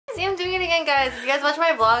See, I'm doing it again, guys. If you guys watch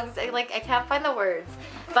my vlogs, I can't find the words.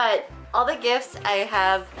 But all the gifts I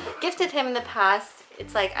have gifted him in the past,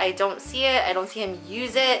 it's like I don't see it, I don't see him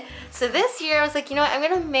use it. So this year I was like, you know what, I'm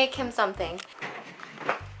gonna make him something.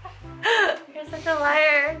 You're such a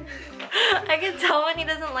liar. I can tell when he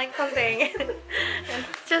doesn't like something.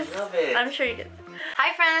 It's just, Love it. I'm sure you get.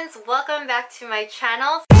 Hi friends, welcome back to my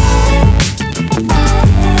channel.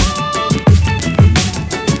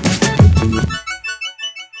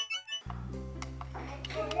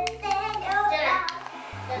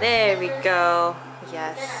 There we go.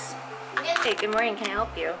 Yes. Hey, good morning. Can I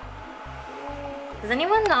help you? Does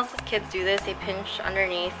anyone else's kids do this? They pinch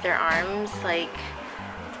underneath their arms. Like,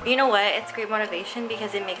 you know what? It's great motivation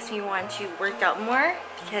because it makes me want to work out more,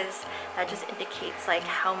 because that just indicates like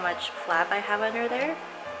how much flab I have under there.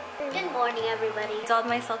 Good morning, everybody. I dolled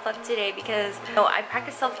myself up today because I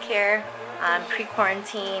practice self-care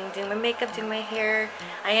pre-quarantine, doing my makeup, doing my hair.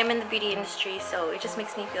 I am in the beauty industry, so it just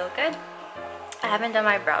makes me feel good. I haven't done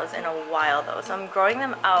my brows in a while though, so I'm growing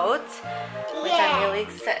them out, which I'm really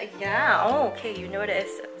excited. Yeah, oh, okay, you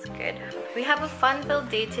noticed. That's good. We have a fun-filled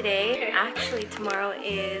day today. Actually, tomorrow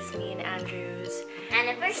is me and Andrew's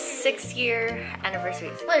Anniversary. 6-year anniversary.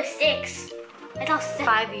 What is 6? I thought 7.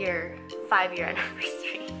 5-year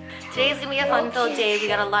anniversary. Today's gonna be a fun-filled day. We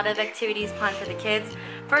got a lot of activities planned for the kids.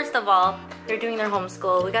 First of all, they're doing their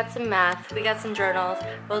homeschool. We got some math, we got some journals.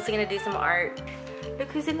 We're also gonna do some art. Look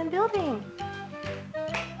who's in the building.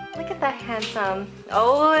 Look at that handsome.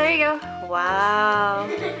 Oh, there you go. Wow.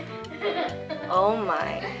 Oh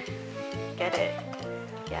my. Get it.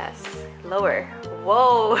 Yes. Lower.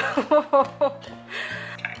 Whoa.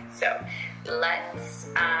 So let's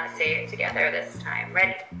say it together this time.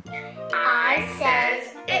 Ready? I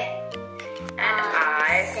says it. And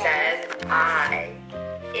I says I.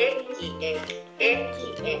 Icky ink,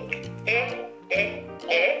 icky ink.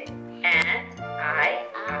 It. And I.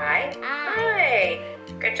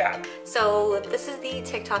 Good job. So this is the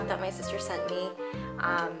TikTok that my sister sent me,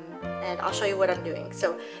 and I'll show you what I'm doing.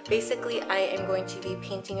 So basically I am going to be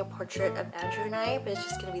painting a portrait of Andrew and I, but it's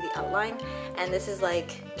just going to be the outline, and this is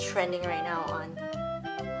like trending right now on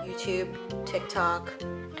YouTube, TikTok,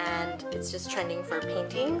 and it's just trending for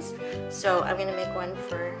paintings. So I'm going to make one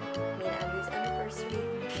for me and Andrew's anniversary.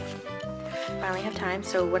 Finally have time.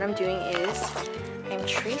 So what I'm doing is I'm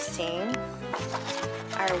tracing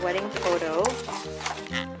our wedding photo.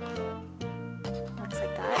 Looks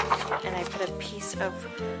like that. And I put a piece of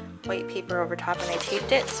white paper over top and I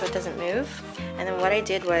taped it so it doesn't move. And then what I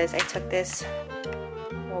did was I took this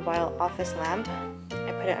mobile office lamp,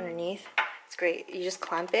 I put it underneath. It's great. You just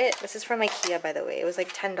clamp it. This is from IKEA, by the way. It was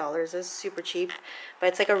like $10. It was super cheap, but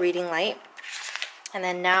it's like a reading light. And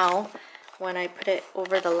then now when I put it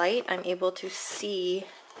over the light, I'm able to see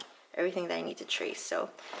everything that I need to trace. So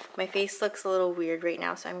my face looks a little weird right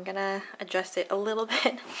now, so I'm gonna adjust it a little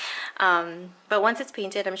bit. But once it's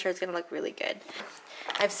painted, I'm sure it's gonna look really good.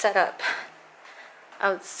 I've set up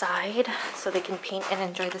outside so they can paint and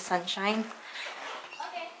enjoy the sunshine.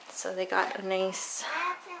 Okay. So they got a nice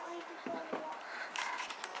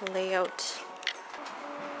layout.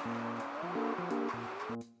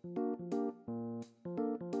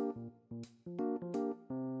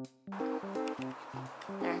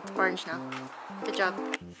 There, it's orange now. Good job.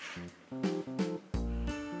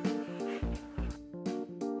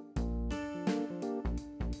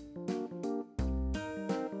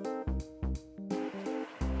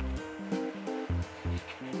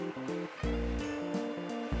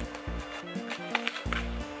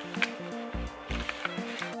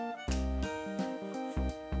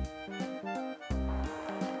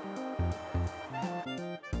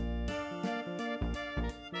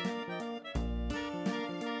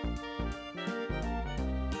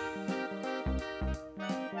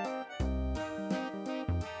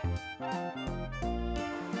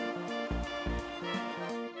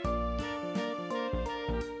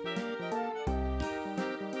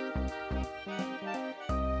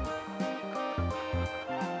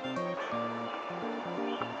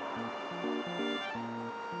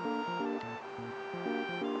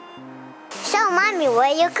 So, Mommy,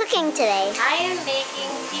 what are you cooking today? I am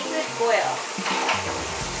making seafood boil.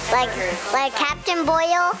 Like Captain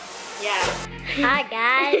Boyle? Yeah. Hi,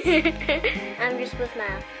 guys. I'm just with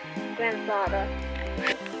my grandfather.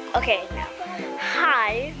 Okay, now.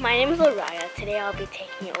 Hi, my name is Loraya. Today I'll be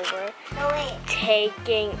taking over. No, wait.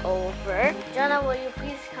 Taking over. Jonah, will you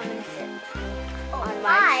please come and sit on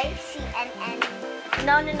my... CNN.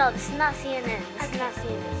 No, this is not CNN. This is not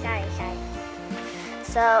CNN. Sorry.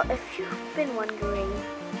 So, if you've been wondering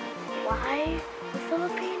why the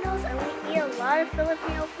Filipinos and we eat a lot of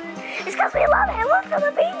Filipino food? It's because we love it. We're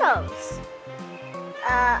Filipinos.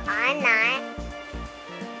 I'm not.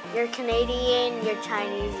 You're Canadian, you're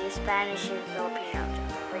Chinese, you're Spanish, you're Filipino.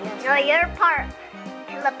 No, you're part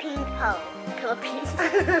Filipino.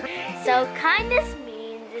 So kindness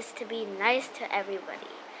means to be nice to everybody.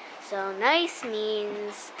 So nice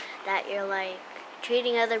means that you're like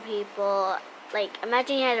treating other people, like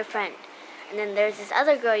imagine you had a friend and then there's this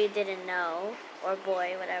other girl you didn't know, or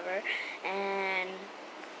boy, whatever, and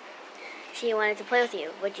she wanted to play with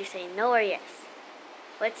you. Would you say no or yes?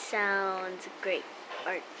 Which sounds great?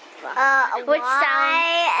 Or which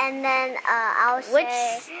Y, and then I'll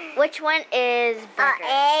say which one is better?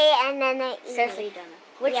 A, and then an E. Seriously, you don't know.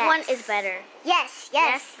 Which Yes. one is better? Yes,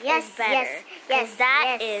 Is better. Because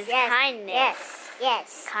that is kindness.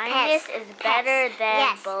 Yes. Kindness is better than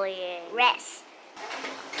yes. bullying. Rest.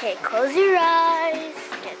 Okay, close your eyes.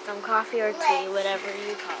 Get some coffee or tea, whatever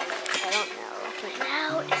you call it. I don't know. Okay,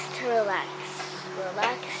 now it's to relax.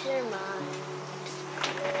 Relax your mind.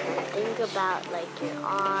 And think about like you're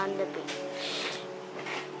on the beach.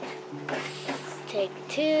 Take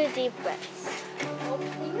 2 deep breaths.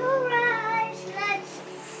 Open your eyes. Let's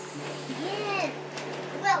begin.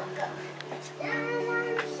 Welcome.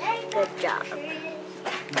 Good job.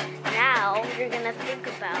 Now you're gonna think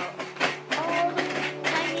about all the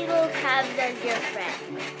tiny little crabs as your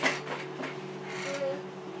friend.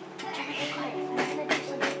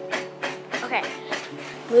 Okay,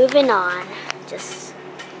 moving on. Just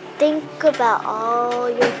think about all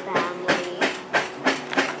your family.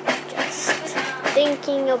 Just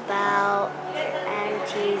thinking about your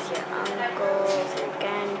aunties, your uncles, your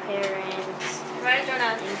grandparents. Right,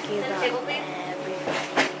 Jonah. Thinking Sit at the about table, please. everybody.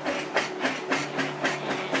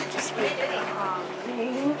 And just be calm.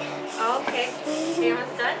 Oh, okay. You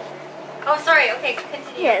almost done? Oh, sorry. Okay,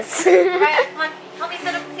 continue. Yes. Right, come on. Help me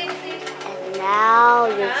set up the table, please. And now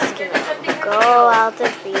you're just gonna go out the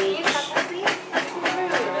Can you beach stop that, please?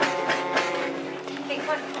 and Okay, come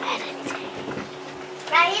on. meditate.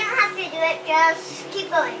 Now you don't have to do it. Just keep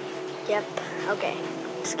going. Yep. Okay.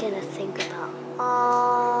 Just gonna think about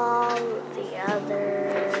all the other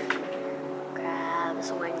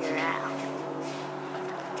crabs when you're out.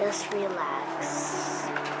 Just relax.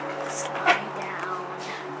 Just lie down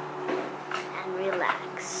and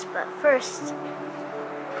relax. But first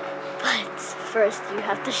you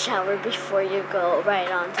have to shower before you go right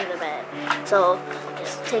onto the bed. So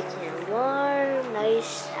just take your warm,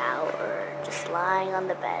 nice shower. Just lying on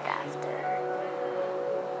the bed after.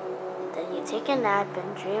 Then you take a nap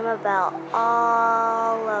and dream about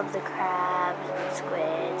all of the crabs and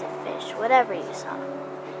squids and fish, whatever you saw.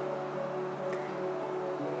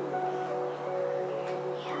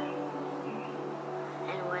 Yeah.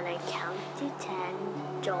 And when I count to 10,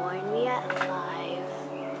 join me at 5.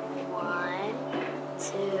 1, 2,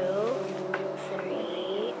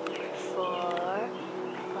 3, 4,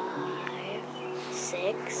 5,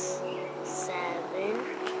 6, 7,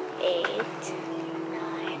 8,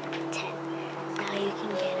 9, 10. Now you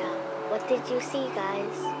can get up. What did you see,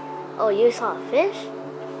 guys? Oh, you saw a fish?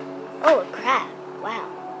 Oh, a crab. Wow,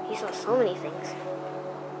 you saw so many things.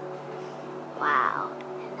 Wow,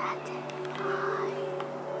 and that's it. Bye.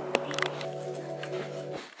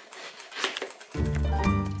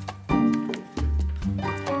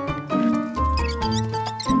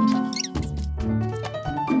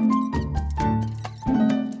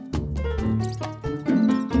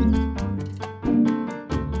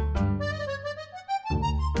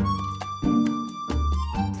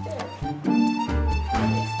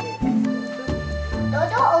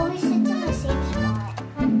 Dodo always sits in the same spot.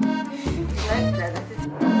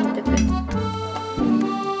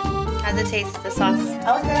 How's it taste, the sauce?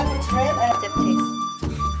 I was gonna put shrimp and Dip taste.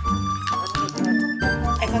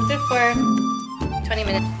 I cooked it for 20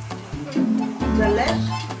 minutes. relish.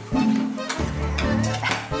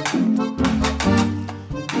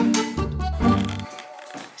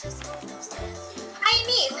 High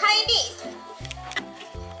knees.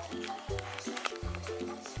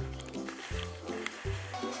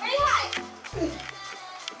 Very high.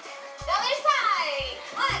 The other side.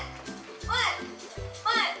 One.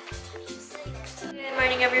 Good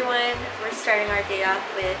morning, everyone. We're starting our day off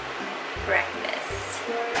with breakfast.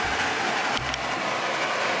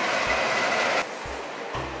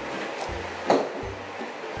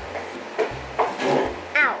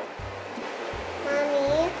 Ow.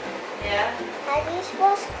 Mommy, Yeah. how do you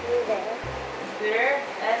spell scooter? Scooter.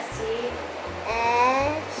 S-C-C-O-O.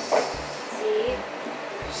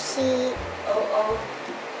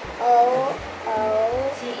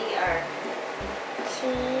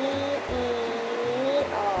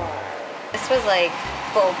 S-C-O-O-T-E-R. This was was like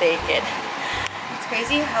full bacon. It's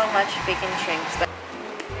crazy how much bacon shrinks. But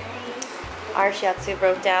our shiatsu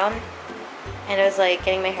broke down and it was like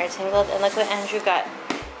getting my hair tangled. And look what Andrew got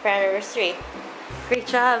for anniversary. Great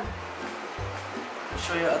job.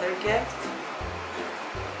 Show your other gift.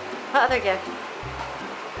 What other gift?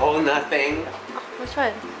 Oh, nothing. Which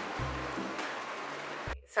one?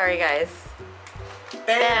 Sorry guys.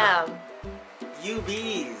 Bam!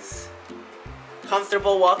 UBs.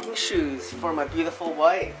 Comfortable walking shoes for my beautiful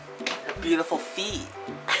wife. Her beautiful feet.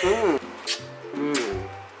 Oh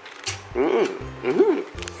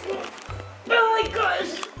my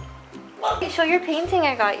gosh! Hey, show your painting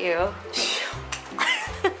I got you.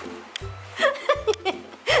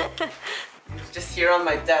 It's just here on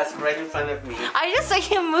my desk, right in front of me. I just saw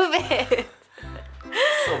you move it.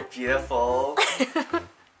 So beautiful.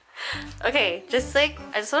 Okay, just like,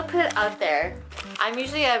 I just want to put it out there. I'm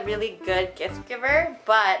usually a really good gift giver,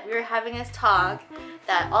 but we were having this talk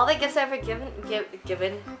that all the gifts I've ever given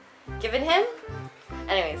him,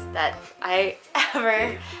 anyways, that I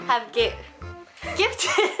ever have gifted.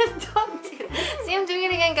 Don't do it. See, I'm doing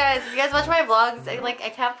it again, guys. If you guys watch my vlogs, I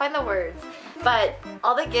can't find the words. But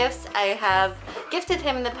all the gifts I have gifted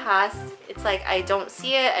him in the past, it's like I don't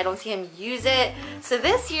see it, I don't see him use it. So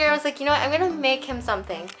this year I was like, you know what, I'm gonna make him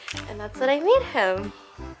something. And that's what I made him.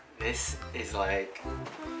 This is like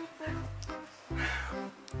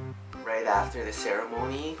right after the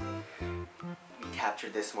ceremony, we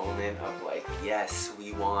captured this moment of like, yes,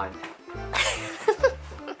 we won.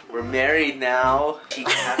 We're married now. He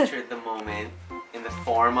captured the moment in the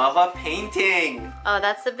form of a painting. Oh,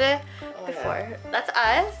 that's a bit before. That's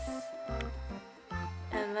us.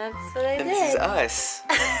 And that's what I did. This is us.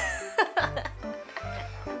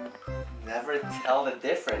 Never tell the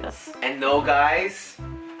difference. And no, guys,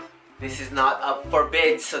 this is not up for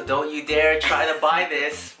bid, so don't you dare try to buy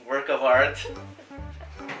this work of art.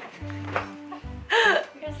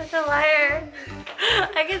 You're such a liar.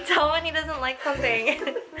 I can tell when he doesn't like something.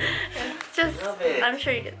 It's just, Love it. I'm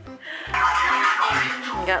sure he did.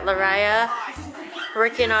 We got Lariah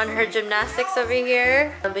working on her gymnastics over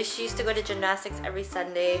here. But she used to go to gymnastics every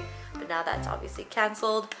Sunday, but now that's obviously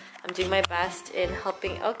canceled. I'm doing my best in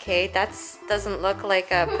helping. Okay, that doesn't look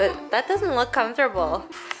like a, but that doesn't look comfortable.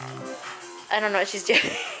 I don't know what she's doing.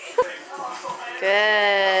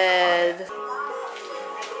 Good.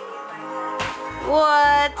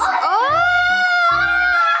 What? Oh!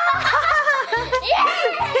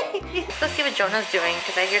 Let's go see what Jonah's doing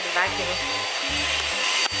because I hear the vacuum.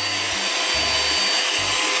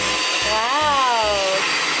 Wow.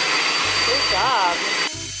 Good job.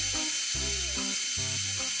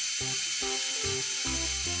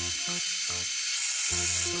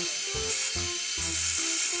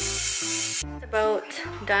 Just about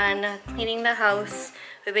done cleaning the house.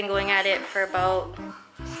 We've been going at it for about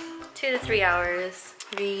 2 to 3 hours.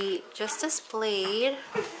 We just displayed.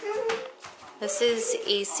 This is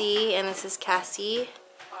AC and this is Cassie.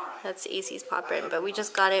 That's AC's pop print, but we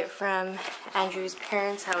just got it from Andrew's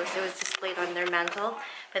parents' house. It was displayed on their mantle,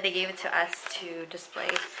 but they gave it to us to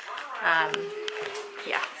display.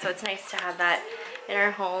 Yeah, so it's nice to have that in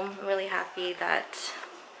our home. I'm really happy that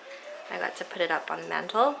I got to put it up on the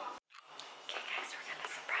mantle. Okay guys, we're gonna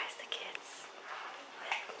surprise the kids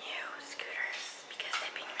with new scooters because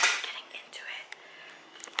they've been really getting into it.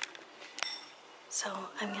 So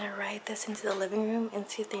I'm gonna ride this into the living room and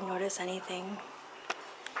see if they notice anything.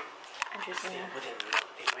 They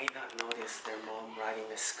might not notice their mom riding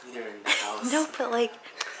a scooter in the house. No, but like,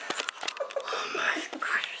 oh my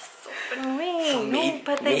gosh, you're so annoying. So No,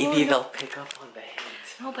 but maybe they'll pick up on the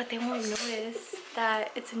hint. No, but they won't notice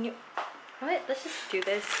that it's a new. What? Let's just do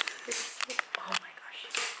this. Oh my gosh.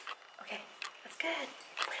 Okay, that's good.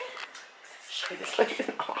 Should I just like it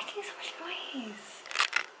off? Making so much noise.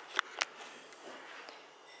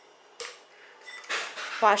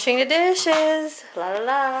 Washing the dishes. La la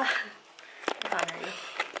la. Okay.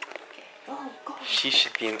 Go. She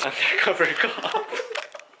should be an undercover cop.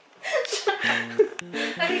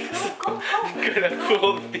 Okay, go. Could have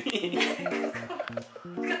fooled me.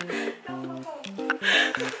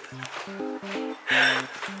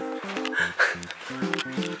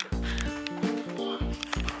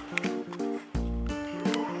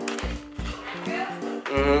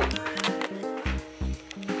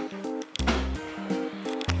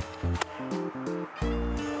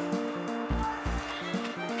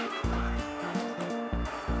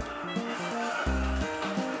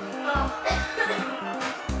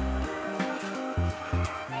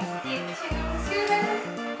 Stay tuned.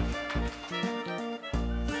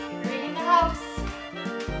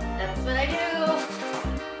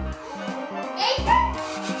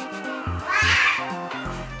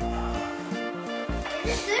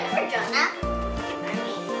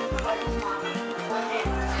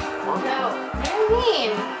 do you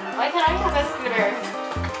mean? Why can't I have a scooter?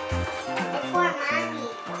 It's for mommy.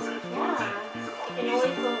 Yeah. You can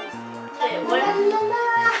always go. Wait, La, what? la, la.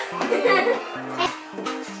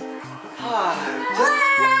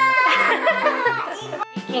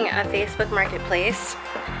 Speaking of Facebook Marketplace,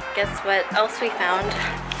 guess what else we found?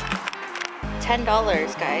 $10,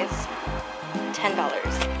 guys.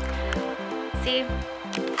 $10. See,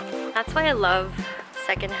 that's why I love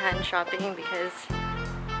secondhand shopping, because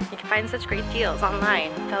you can find such great deals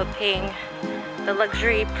online without paying the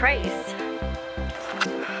luxury price.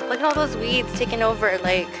 Look at all those weeds taking over.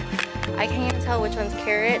 Like, I can't even tell which one's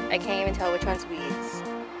carrot. I can't even tell which one's weeds.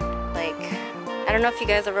 Like, I don't know if you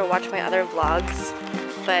guys ever watch my other vlogs,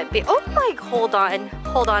 but oh my, hold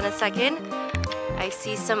on a second. I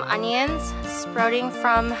see some onions sprouting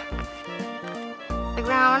from the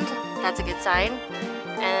ground. That's a good sign.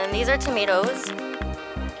 And these are tomatoes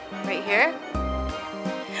right here.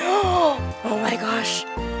 Oh my gosh,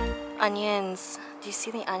 onions. Do you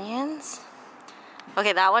see the onions?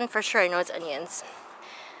 Okay, that one for sure, I know it's onions.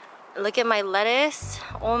 Look at my lettuce.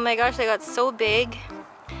 Oh my gosh, they got so big.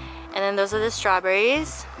 And then those are the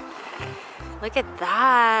strawberries. Look at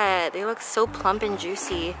that. They look so plump and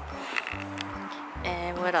juicy.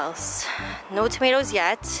 And what else? No tomatoes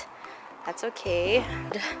yet. That's okay.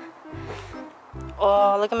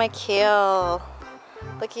 Oh, look at my kale.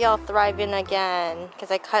 Look at y'all thriving again.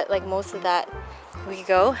 Because I cut like most of that a week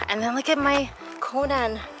ago. And then look at my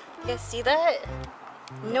Conan. You guys see that?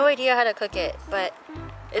 No idea how to cook it, but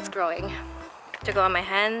it's growing. To go on my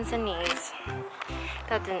hands and knees.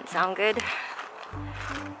 That didn't sound good.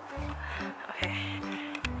 Okay.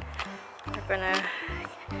 We're gonna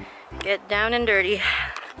get down and dirty.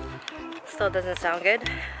 Still doesn't sound good.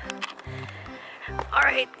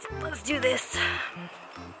 Alright, let's do this.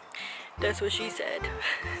 That's what she said.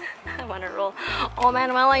 I wanna roll. Oh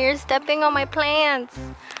Manuela, you're stepping on my plants.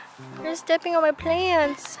 You're stepping on my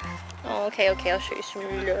plants. Oh, okay, I'll show you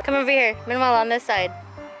some. Come over here, Manuela, on this side.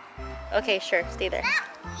 Okay, sure, stay there.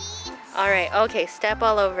 Alright, okay, step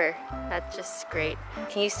all over. That's just great.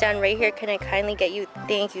 Can you stand right here? Can I kindly get you?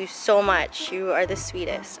 Thank you so much. You are the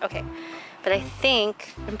sweetest. Okay, but I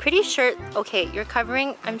think, I'm pretty sure, okay, you're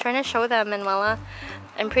covering, I'm trying to show them, Manuela.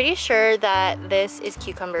 I'm pretty sure that this is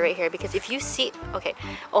cucumber right here, because if you see, okay,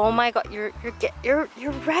 oh my god, you're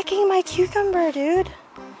wrecking my cucumber, dude.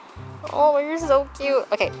 Oh, you're so cute.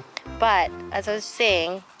 Okay, but as I was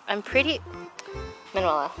saying, I'm pretty,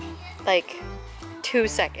 Manuela, like 2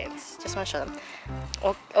 seconds. Just want to show them.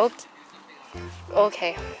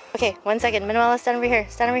 Okay. Okay, 1 second. Manuela, stand over here.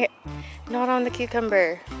 Stand over here. Not on the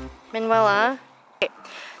cucumber. Manuela. Okay.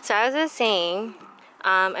 So as I was saying,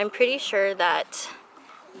 I'm pretty sure that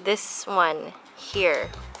this one here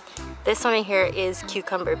is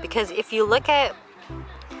cucumber, because if you look at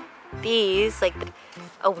these, like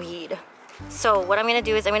a weed. So what I'm gonna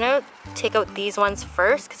do is I'm gonna take out these ones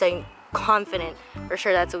first, because I'm confident for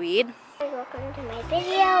sure that's a weed. Welcome to my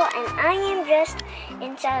video, and I am just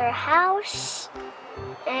inside our house,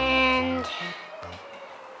 and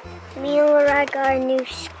me and Laura got a new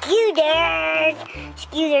scooter.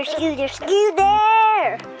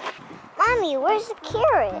 Scooter. Mommy, where's the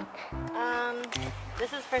carrot?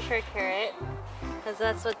 This is for sure carrot, because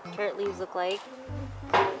that's what carrot leaves look like.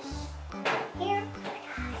 Here.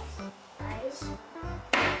 Guys.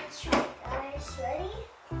 Let's try it, guys. Ready?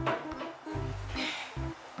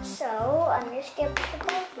 So, I'm just gonna put the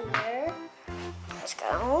ball here. Let's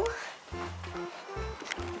go.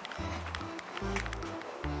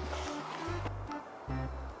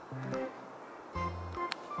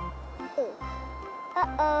 Ooh.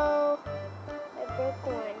 Uh-oh. I broke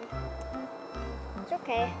one. It's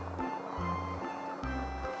okay.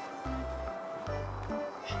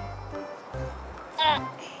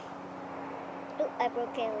 Ooh, I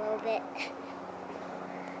broke it a little bit.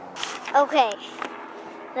 Okay.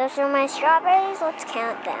 Those are my strawberries. Let's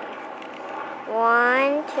count them.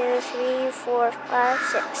 1, 2, 3, 4, 5,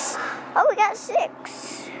 6. Oh, we got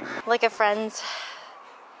 6. Look at friends.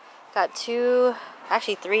 Got 2,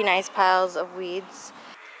 actually 3 nice piles of weeds.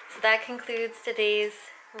 So that concludes today's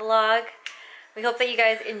vlog. We hope that you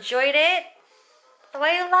guys enjoyed it.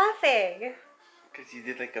 Why are you laughing? Because you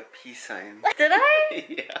did like a peace sign. Did I?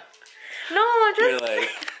 Yeah. No, You're just...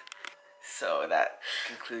 like... So that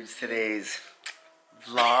concludes today's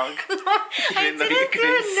vlog. I didn't do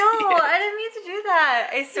it. No, I didn't mean to do that.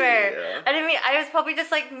 I swear. Yeah. I didn't mean. I was probably just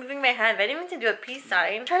like moving my hand. I didn't mean to do a peace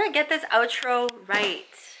sign. I'm trying to get this outro right.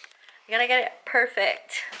 I gotta get it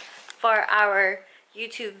perfect for our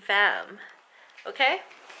YouTube fam. Okay?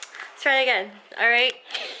 Let's try it again. All right.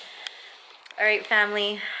 All right,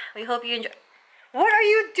 family. We hope you enjoy. What are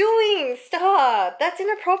you doing? Stop. That's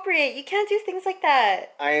inappropriate. You can't do things like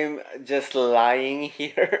that. I'm just lying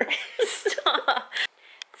here. Stop.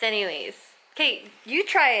 So anyways. Okay, you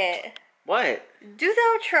try it. What? Do the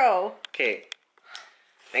outro. Okay.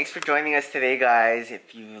 Thanks for joining us today, guys.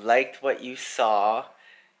 If you liked what you saw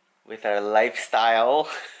with our lifestyle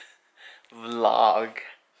vlog,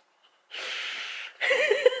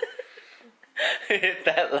 hit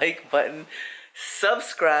that like button,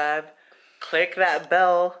 subscribe, click that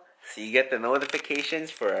bell so you get the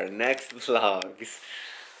notifications for our next vlogs.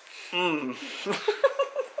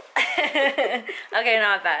 Okay,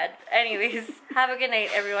 not bad. Anyways, have a good night,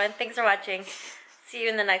 everyone. Thanks for watching. See you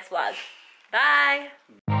in the next vlog. Bye.